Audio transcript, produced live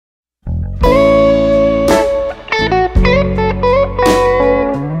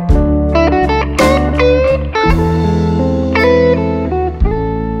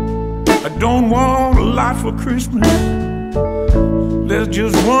Christmas, there's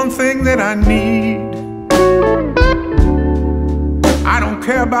just one thing that I need. I don't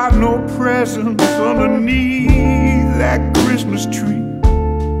care about no presents underneath that Christmas tree.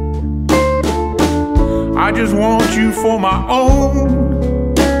 I just want you for my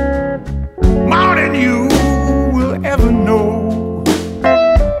own, more than you will ever know.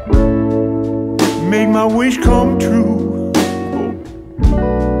 Make my wish come true.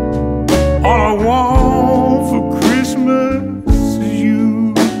 All I want for Christmas is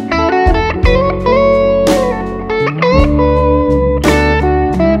you.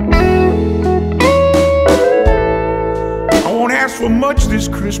 I won't ask for much this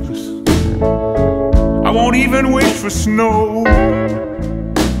Christmas. I won't even wish for snow.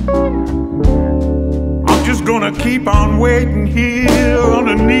 I'm just gonna keep on waiting here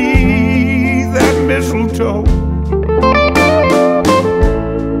underneath that mistletoe.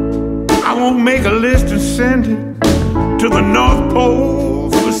 I won't make a list and send it to the North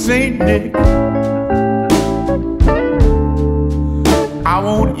Pole for Saint Nick. I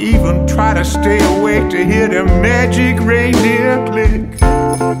won't even try to stay awake to hear the magic reindeer click.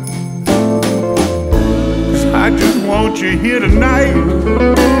 'Cause I just want you here tonight,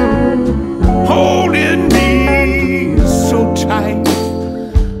 holding me so tight.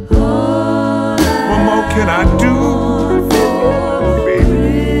 What more can I do?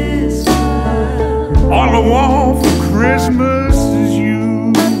 All I want for Christmas is you.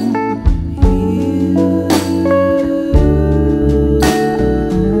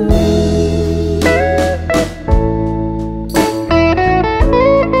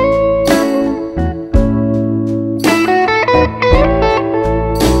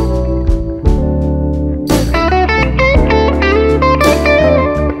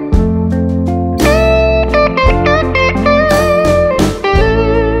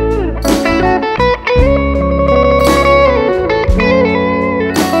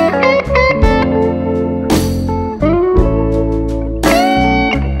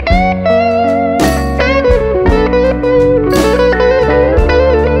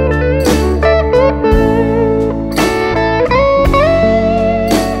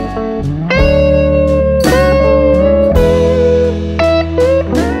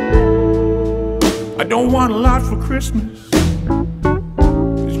 I don't want a lot for Christmas.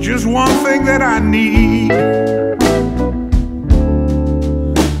 It's just one thing that I need.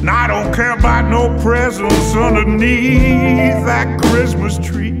 And I don't care about no presents underneath that Christmas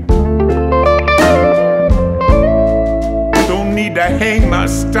tree. Don't need to hang my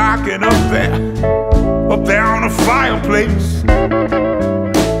stocking up there on the fireplace.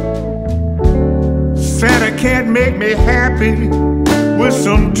 Santa can't make me happy with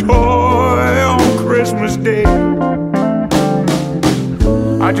some toy on Christmas Day.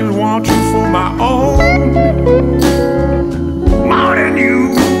 I just want you for my own,